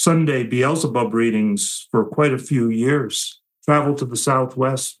Sunday Beelzebub readings for quite a few years, traveled to the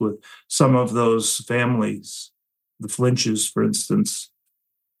Southwest with some of those families, the Flinches, for instance.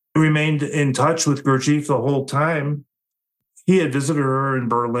 Remained in touch with Gurdjieff the whole time. He had visited her in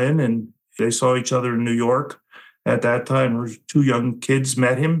Berlin, and they saw each other in New York. At that time, her two young kids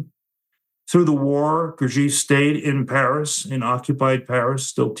met him. Through the war, Gurdjieff stayed in Paris, in occupied Paris,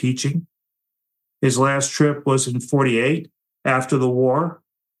 still teaching. His last trip was in 1948, after the war.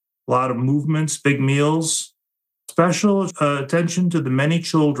 A lot of movements, big meals, special attention to the many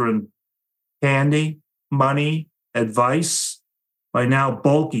children, candy, money, advice. By now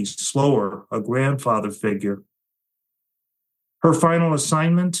bulky, slower, a grandfather figure. Her final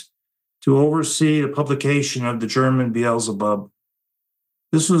assignment, to oversee the publication of the German Beelzebub.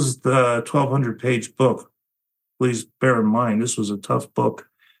 This was the 1,200-page book. Please bear in mind, this was a tough book.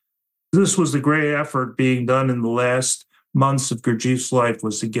 This was the great effort being done in the last months of Gurdjieff's life,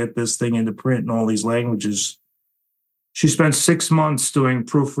 was to get this thing into print in all these languages. She spent 6 months doing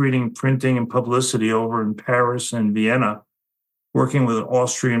proofreading, printing, and publicity over in Paris and Vienna, working with an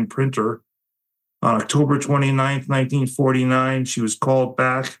Austrian printer. On October 29, 1949, she was called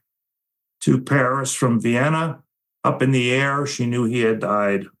back to Paris from Vienna. Up in the air, she knew he had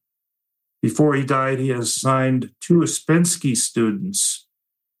died. Before he died, he assigned 2 Ouspenskys students,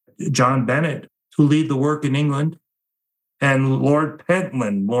 John Bennett, to lead the work in England, and Lord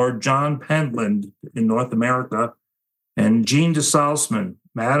John Pentland in North America, and Jean de Salzmann,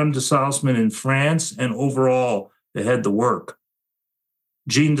 Madame de Salzmann in France, and overall to head the work.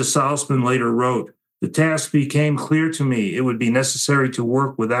 Jean de Salzmann later wrote, the task became clear to me. It would be necessary to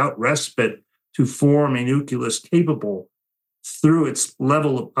work without respite to form a nucleus capable, through its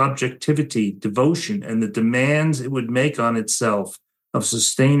level of objectivity, devotion, and the demands it would make on itself, of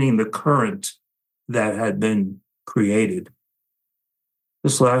sustaining the current that had been created.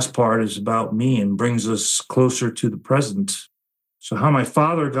 This last part is about me and brings us closer to the present. So how my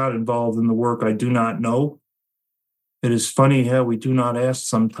father got involved in the work, I do not know. It is funny how we do not ask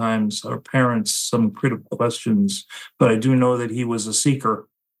sometimes our parents some critical questions, but I do know that he was a seeker.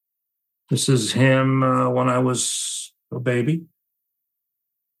 This is him when I was a baby.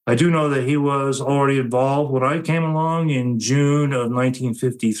 I do know that he was already involved when I came along in June of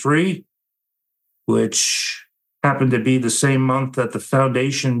 1953, which happened to be the same month that the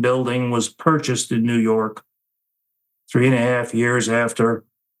foundation building was purchased in New York, 3.5 years after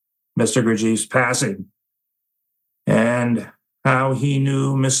Mr. Gurdjieff's passing. And how he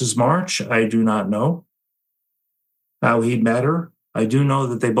knew Mrs. March, I do not know. How he met her, I do know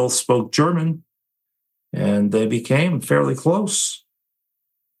that they both spoke German, and they became fairly close.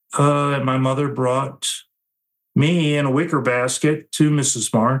 And my mother brought me in a wicker basket to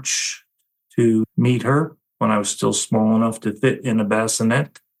Mrs. March to meet her when I was still small enough to fit in a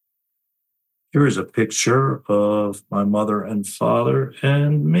bassinet. Here is a picture of my mother and father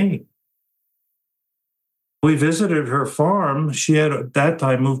and me. We visited her farm. She had at that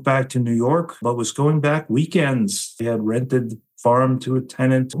time moved back to New York, but was going back weekends. She had rented the farm to a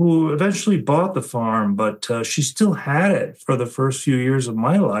tenant who eventually bought the farm, but she still had it for the first few years of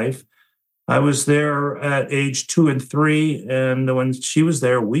my life. I was there at age 2 and 3, and when she was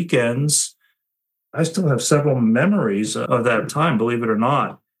there weekends, I still have several memories of that time, believe it or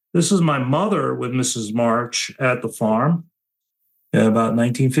not. This is my mother with Mrs. March at the farm in about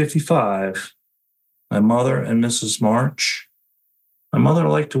 1955. My mother and Mrs. March. My mother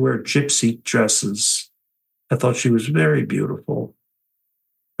liked to wear gypsy dresses. I thought she was very beautiful.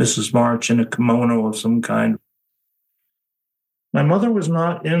 Mrs. March in a kimono of some kind. My mother was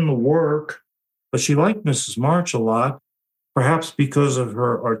not in the work, but she liked Mrs. March a lot, perhaps because of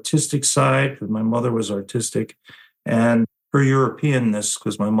her artistic side, because my mother was artistic, and her Europeanness,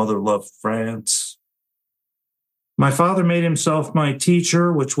 because my mother loved France. My father made himself my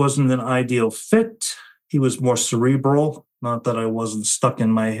teacher, which wasn't an ideal fit. He was more cerebral. Not that I wasn't stuck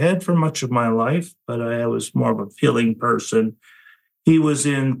in my head for much of my life, but I was more of a feeling person. He was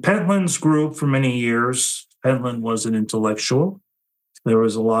in Pentland's group for many years. Pentland was an intellectual. There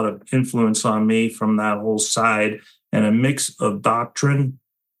was a lot of influence on me from that whole side and a mix of doctrine,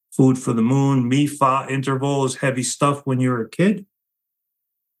 food for the moon, mi-fa interval is heavy stuff when you're a kid.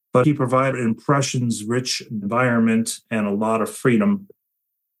 But he provided impressions-rich environment and a lot of freedom.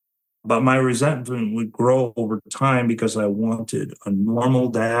 But my resentment would grow over time because I wanted a normal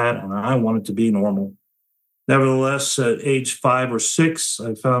dad and I wanted to be normal. Nevertheless, at age 5 or 6,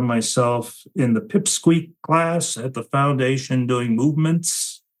 I found myself in the pipsqueak class at the foundation doing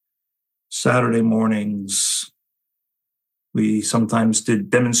movements. Saturday mornings, we sometimes did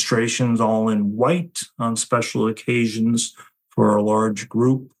demonstrations all in white on special occasions for a large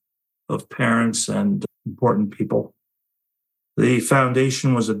group of parents and important people. The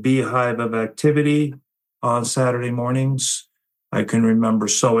foundation was a beehive of activity on Saturday mornings. I can remember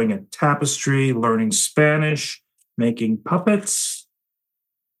sewing a tapestry, learning Spanish, making puppets,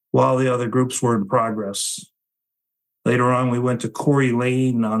 while the other groups were in progress. Later on, we went to Corey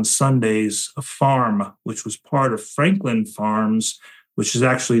Lane on Sundays, a farm, which was part of Franklin Farms, which is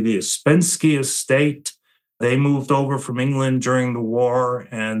actually the Ouspensky estate. They moved over from England during the war,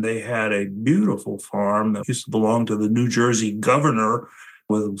 and they had a beautiful farm that used to belong to the New Jersey governor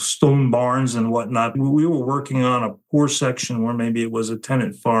with stone barns and whatnot. We were working on a poor section where maybe it was a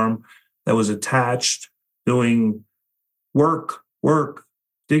tenant farm that was attached, doing work,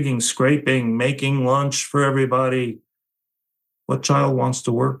 digging, scraping, making lunch for everybody. What child wants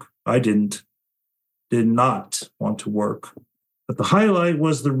to work? I did not want to work. But the highlight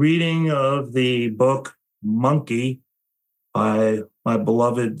was the reading of the book Monkey by my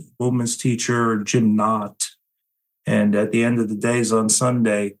beloved women's teacher, Jim Knott. And at the end of the days on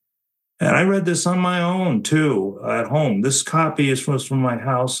Sunday, and I read this on my own too, at home. This copy was from my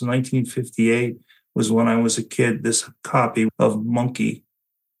house in 1958, was when I was a kid, this copy of Monkey.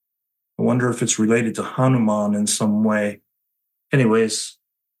 I wonder if it's related to Hanuman in some way. Anyways,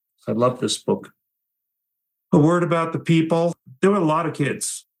 I love this book. A word about the people. There were a lot of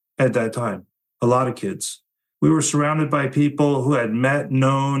kids at that time. A lot of kids. We were surrounded by people who had met,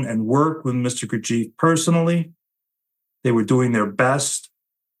 known, and worked with Mr. Gurdjieff personally. They were doing their best.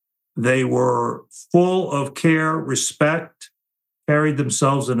 They were full of care, respect, carried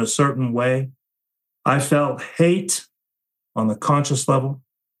themselves in a certain way. I felt hate on the conscious level,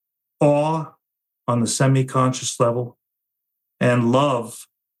 awe on the semi-conscious level, and love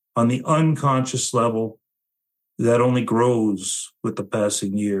on the unconscious level that only grows with the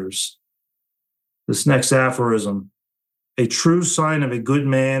passing years. This next aphorism: a true sign of a good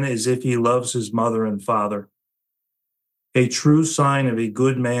man is if he loves his mother and father. A true sign of a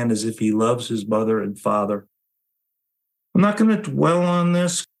good man is if he loves his mother and father. I'm not going to dwell on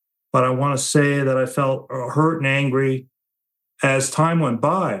this, but I want to say that I felt hurt and angry as time went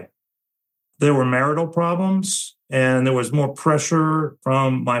by. There were marital problems, and there was more pressure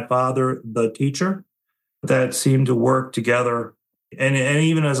from my father, the teacher, that seemed to work together. And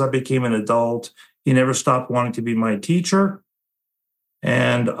even as I became an adult, he never stopped wanting to be my teacher.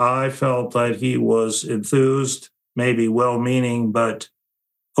 And I felt that he was enthused, maybe well-meaning, but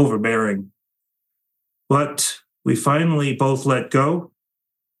overbearing. But we finally both let go,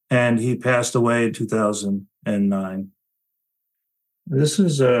 and he passed away in 2009. This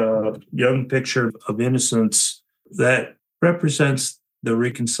is a young picture of innocence that represents the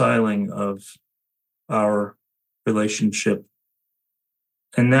reconciling of our relationship.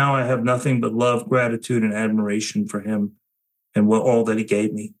 And now I have nothing but love, gratitude, and admiration for him and all that he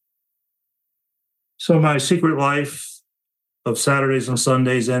gave me. So my secret life of Saturdays and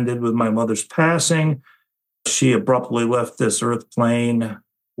Sundays ended with my mother's passing. She abruptly left this earth plane.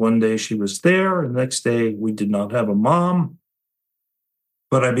 One day she was there, and the next day we did not have a mom.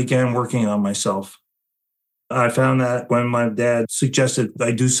 But I began working on myself. I found that when my dad suggested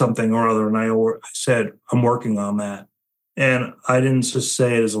I do something or other, and I said, I'm working on that. And I didn't just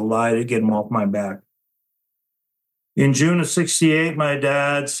say it as a lie to get him off my back. In June of 1968, my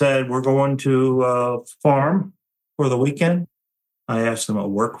dad said, we're going to a farm for the weekend. I asked him, a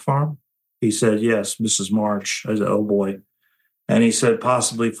work farm? He said, yes, Mrs. March. I said, oh boy. And he said,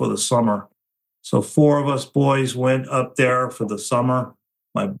 possibly for the summer. So 4 of us boys went up there for the summer.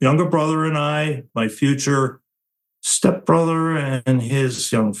 My younger brother and I, my future stepbrother and his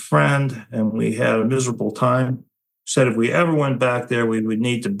young friend, and we had a miserable time. Said if we ever went back there, we would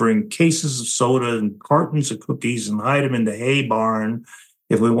need to bring cases of soda and cartons of cookies and hide them in the hay barn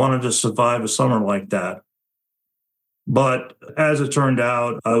if we wanted to survive a summer like that. But as it turned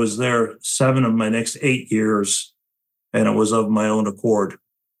out, I was there 7 of my next 8 years, and it was of my own accord.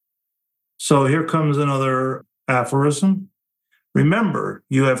 So here comes another aphorism. Remember,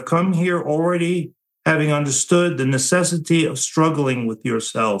 you have come here already having understood the necessity of struggling with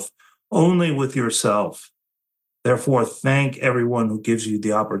yourself, only with yourself. Therefore, thank everyone who gives you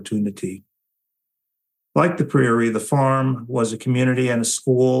the opportunity. Like the Prieure, the farm was a community and a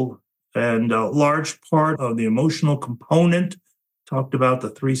school, and a large part of the emotional component talked about the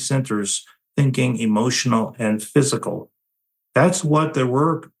 3 centers, thinking, emotional, and physical. That's what the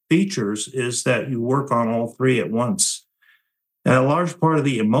work features, is that you work on all 3 at once. And a large part of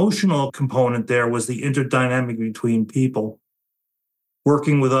the emotional component there was the interdynamic between people,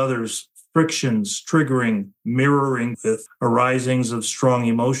 working with others, frictions, triggering, mirroring with arisings of strong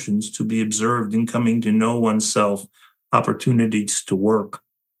emotions to be observed in coming to know oneself, opportunities to work.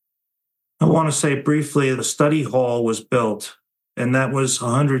 I want to say briefly, the study hall was built, and that was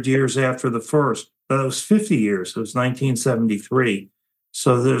 100 years after the first. That was 50 years. It was 1973.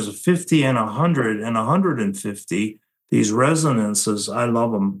 So there's a 50 and 100 and 150. These resonances, I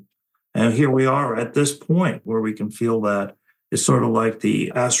love them. And here we are at this point where we can feel that. It's sort of like the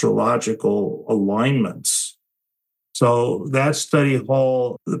astrological alignments. So that study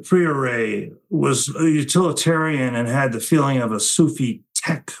hall, the Prieure, was a utilitarian and had the feeling of a Sufi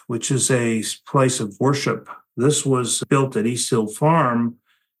tek, which is a place of worship. This was built at East Hill Farm,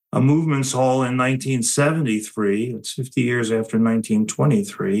 a movements hall in 1973. It's 50 years after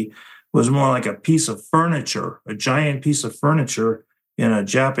 1923. Was more like a piece of furniture, a giant piece of furniture in a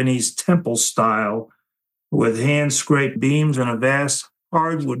Japanese temple style with hand-scraped beams and a vast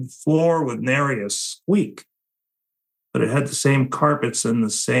hardwood floor with nary a squeak. But it had the same carpets and the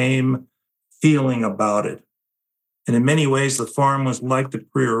same feeling about it. And in many ways, the farm was like the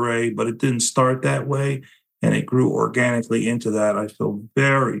Prieure, but it didn't start that way, and it grew organically into that. I feel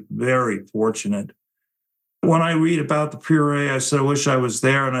very, very fortunate. When I read about the Prieure, I said, I wish I was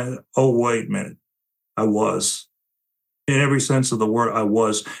there. And wait a minute. I was. In every sense of the word, I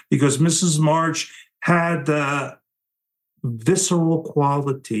was. Because Mrs. March had the visceral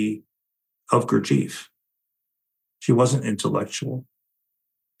quality of Gurdjieff. She wasn't intellectual.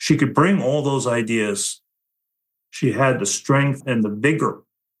 She could bring all those ideas. She had the strength and the vigor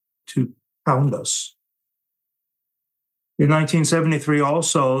to pound us. In 1973,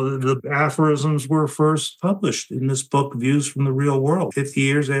 also, the aphorisms were first published in this book, Views from the Real World, 50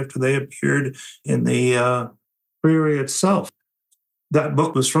 years after they appeared in the Prieure itself. That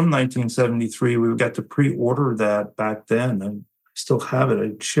book was from 1973. We got to pre-order that back then, and I still have it.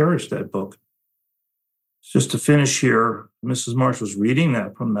 I cherish that book. Just to finish here, Mrs. March was reading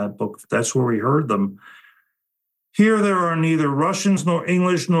that from that book. That's where we heard them. Here there are neither Russians, nor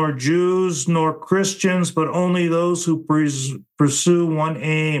English, nor Jews, nor Christians, but only those who pursue one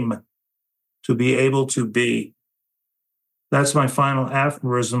aim, to be able to be. That's my final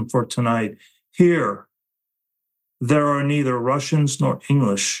aphorism for tonight. Here there are neither Russians, nor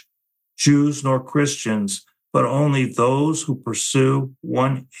English, Jews, nor Christians, but only those who pursue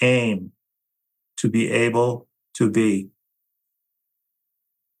one aim, to be able to be.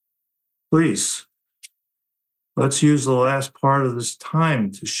 Please. Let's use the last part of this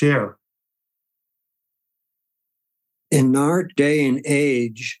time to share. In our day and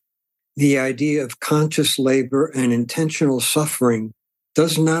age, the idea of conscious labor and intentional suffering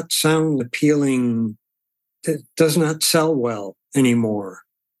does not sound appealing, it does not sell well anymore.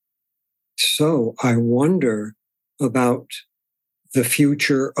 So I wonder about the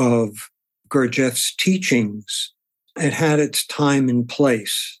future of Gurdjieff's teachings. It had its time and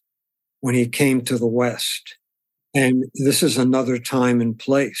place when he came to the West. And this is another time and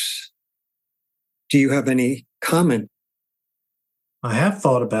place Do you have any comment? I have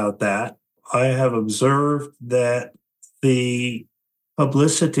thought about that. I have observed that the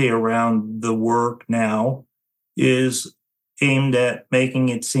publicity around the work now is aimed at making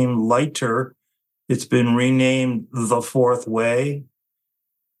it seem lighter. It's been renamed The Fourth Way.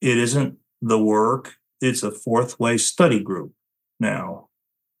 It isn't the work, it's a Fourth Way study group now.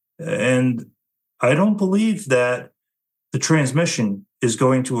 And I don't believe that the transmission is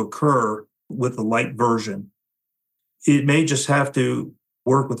going to occur with the light version. It may just have to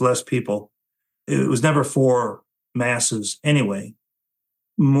work with less people. It was never for masses anyway.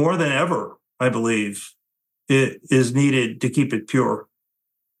 More than ever, I believe, it is needed to keep it pure.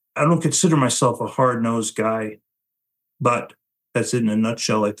 I don't consider myself a hard-nosed guy, but that's it in a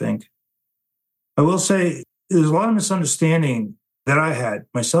nutshell, I think. I will say there's a lot of misunderstanding that I had,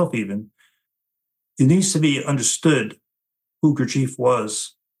 myself even. It needs to be understood who Gurdjieff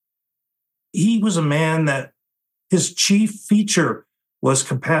was. He was a man that his chief feature was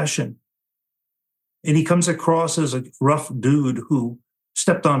compassion. And he comes across as a rough dude who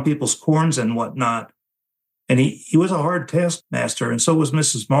stepped on people's corns and whatnot. And he was a hard taskmaster, and so was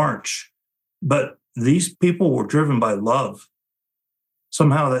Mrs. March. But these people were driven by love.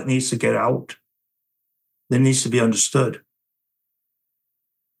 Somehow that needs to get out. That needs to be understood.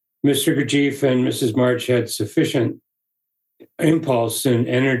 Mr. Gurdjieff and Mrs. March had sufficient impulse and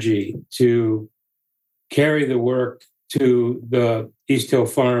energy to carry the work to the East Hill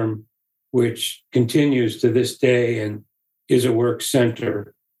Farm, which continues to this day and is a work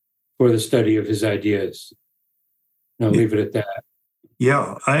center for the study of his ideas. I'll leave it at that.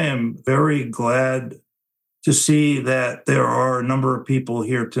 Yeah, I am very glad to see that there are a number of people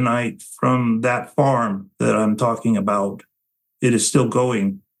here tonight from that farm that I'm talking about. It is still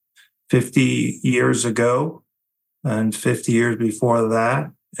going 50 years ago and 50 years before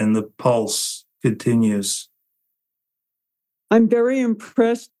that, and the pulse continues. I'm very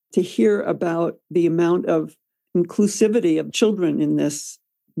impressed to hear about the amount of inclusivity of children in this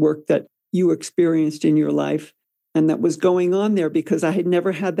work that you experienced in your life and that was going on there, because I had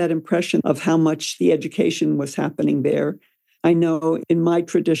never had that impression of how much the education was happening there. I know in my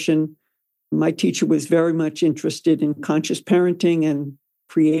tradition, my teacher was very much interested in conscious parenting and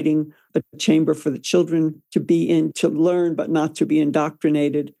creating a chamber for the children to be in, to learn, but not to be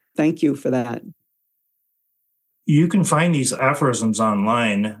indoctrinated. Thank you for that. You can find these aphorisms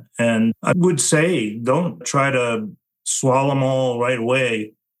online, and I would say don't try to swallow them all right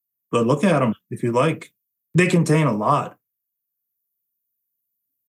away, but look at them if you like. They contain a lot.